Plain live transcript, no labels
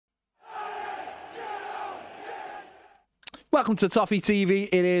Welcome to Toffee TV.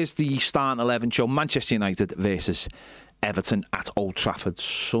 It is the Starting 11 show. Manchester United versus Everton at Old Trafford.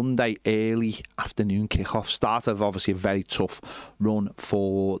 Sunday early afternoon kickoff. Start of obviously a very tough run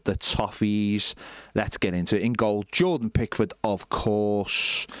for the Toffees. Let's get into it. In goal, Jordan Pickford, of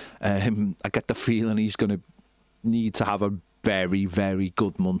course. I get the feeling he's going to need to have a very, very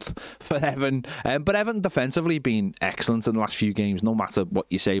good month for Everton. But Everton defensively been excellent in the last few games. No matter what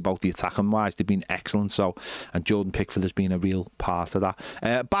you say about the attacking wise, they've been excellent. So, and Jordan Pickford has been a real part of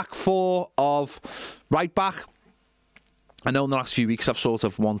that. Back four of right back. I know in the last few weeks I've sort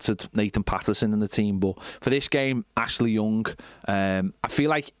of wanted Nathan Patterson in the team, but for this game, Ashley Young. I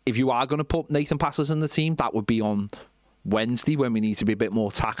feel like if you are going to put Nathan Patterson in the team, that would be on Wednesday when we need to be a bit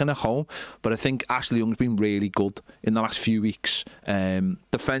more attacking at home. But I think Ashley Young's been really good in the last few weeks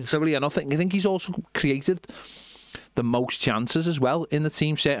defensively, and I think he's also created the most chances as well in the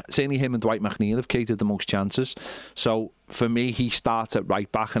team. Certainly him and Dwight McNeil have created the most chances. So for me, he starts at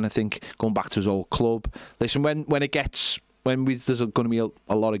right back, and I think going back to his old club. Listen, there's going to be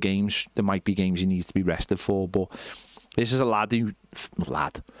a lot of games, there might be games he needs to be rested for, but this is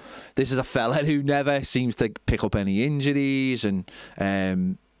a fella who never seems to pick up any injuries, and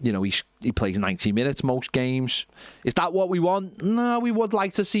he plays 90 minutes most games. Is that what we want? No, we would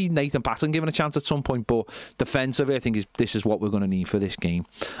like to see Nathan Patterson given a chance at some point, but defensively, I think this is what we're going to need for this game.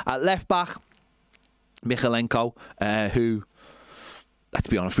 At left back, Michalenko, who, let's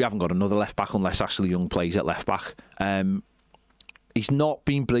be honest, we haven't got another left back unless Ashley Young plays at left back. He's not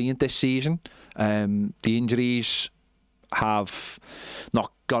been brilliant this season. The injuries have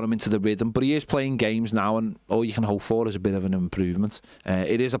not got him into the rhythm, but he is playing games now, and all you can hope for is a bit of an improvement.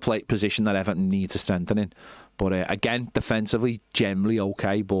 It is a position that Everton needs to strengthen in, but again, defensively, generally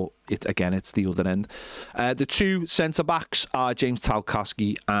okay, but it's the other end. The two centre-backs are James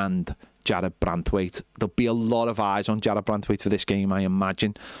Tarkowski and Jarrad Branthwaite. There'll be a lot of eyes on Jarrad Branthwaite for this game, I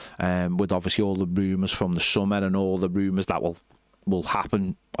imagine, with obviously all the rumours from the summer and all the rumours that will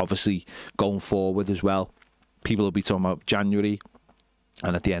happen, obviously, going forward as well. People will be talking about January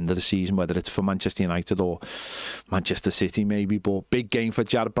and at the end of the season, whether it's for Manchester United or Manchester City maybe. But big game for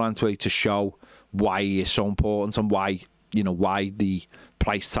Jarrad Branthwaite to show why he is so important and why the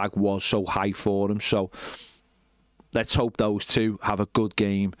price tag was so high for him. So let's hope those two have a good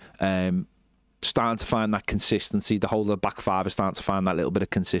game. Starting to find that consistency. The whole of the back five is starting to find that little bit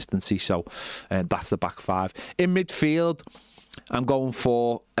of consistency. So that's the back five. In midfield, I'm going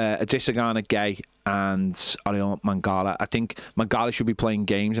for Adesanya Gay and Ariel Mangala. I think Mangala should be playing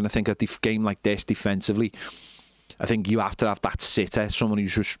games, and I think at a game like this, defensively, I think you have to have that sitter, someone who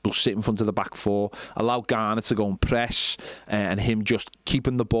just will sit in front of the back four, allow Garner to go and press, and him just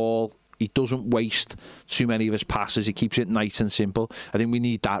keeping the ball. He doesn't waste too many of his passes. He keeps it nice and simple. I think we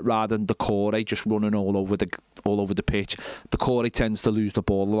need that rather than Decore just running all over the pitch. Decore tends to lose the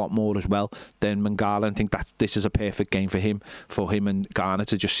ball a lot more as well than Mangala. I think this is a perfect game for him and Garner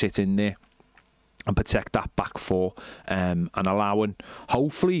to just sit in there and protect that back four, and allowing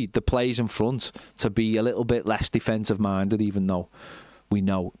hopefully the players in front to be a little bit less defensive minded, even though we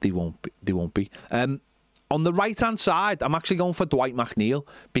know they won't be. On the right hand side, I'm actually going for Dwight McNeil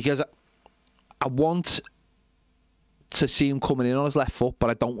because I want to see him coming in on his left foot,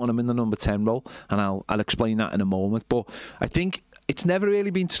 but I don't want him in the number 10 role, and I'll explain that in a moment. But I think it's never really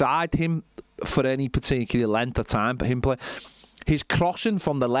been tried him for any particular length of time. But his crossing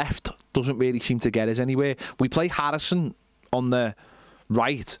from the left doesn't really seem to get us anywhere. We play Harrison on the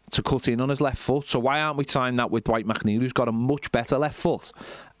right to cut in on his left foot, so why aren't we trying that with Dwight McNeil, who's got a much better left foot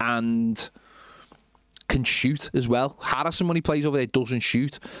and can shoot as well? Harrison, when he plays over there, doesn't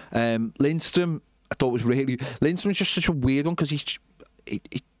shoot. Lindstrom, I thought Lindstrom's just such a weird one because he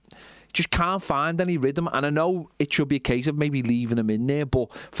just can't find any rhythm, and I know it should be a case of maybe leaving him in there, but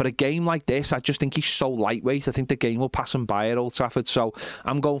for a game like this, I just think he's so lightweight. I think the game will pass him by at Old Trafford, so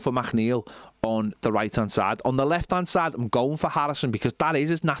I'm going for McNeil on the right hand side. On the left hand side, I'm going for Harrison because that is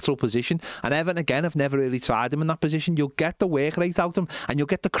his natural position, and Everton again have never really tried him in that position. You'll get the work rate out of him, and you'll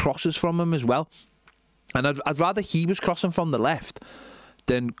get the crosses from him as well. And I'd rather he was crossing from the left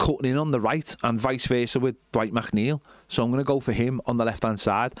than cutting in on the right, and vice versa with Dwight McNeil. So I'm going to go for him on the left-hand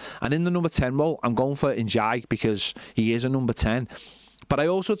side. And in the number 10 role, I'm going for Njai because he is a number 10. But I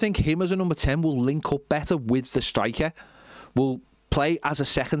also think him as a number 10 will link up better with the striker, will play as a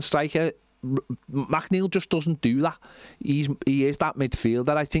second striker. McNeil just doesn't do that. He is that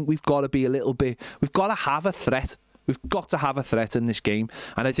midfielder. I think we've got to be we've got to have a threat. We've got to have a threat in this game.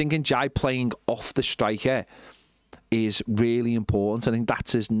 And I think Njai playing off the striker is really important. I think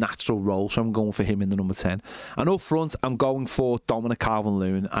that's his natural role, so I'm going for him in the number 10. And up front, I'm going for Dominic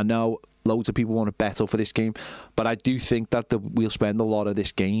Calvert-Lewin. I know loads of people want to battle for this game, but I do think that we'll spend a lot of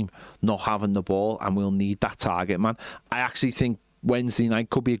this game not having the ball, and we'll need that target man. I actually think Wednesday night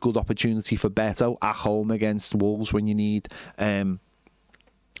could be a good opportunity for Beto at home against Wolves when you need a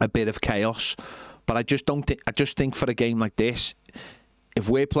bit of chaos. But I just think for a game like this, if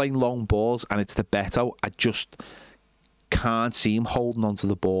we're playing long balls and it's to Beto, I just can't see him holding onto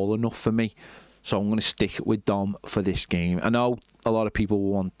the ball enough for me. So I'm going to stick with Dom for this game. I know a lot of people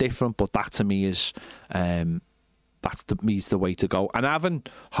will want different, but that to me is the way to go. And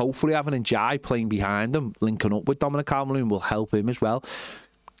hopefully having Njai playing behind him, linking up with Dominic Calvert-Lewin will help him as well.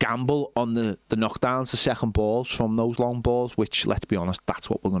 Gamble on the knockdowns, the second balls from those long balls, which, let's be honest, that's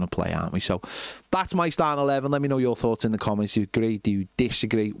what we're going to play, aren't we? So that's my starting 11. Let me know your thoughts in the comments. Do you agree? Do you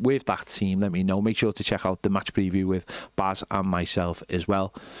disagree with that team? Let me know. Make sure to check out the match preview with Baz and myself as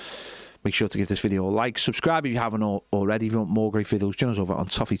well. Make sure to give this video a like. Subscribe if you haven't already. If you want more great videos, join us over on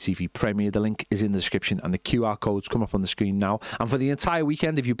Toffee TV Premier. The link is in the description and the QR codes come up on the screen now. And for the entire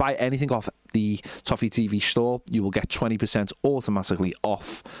weekend, if you buy anything off the Toffee TV store, you will get 20% automatically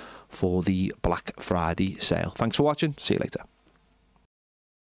off for the Black Friday sale. Thanks for watching. See you later.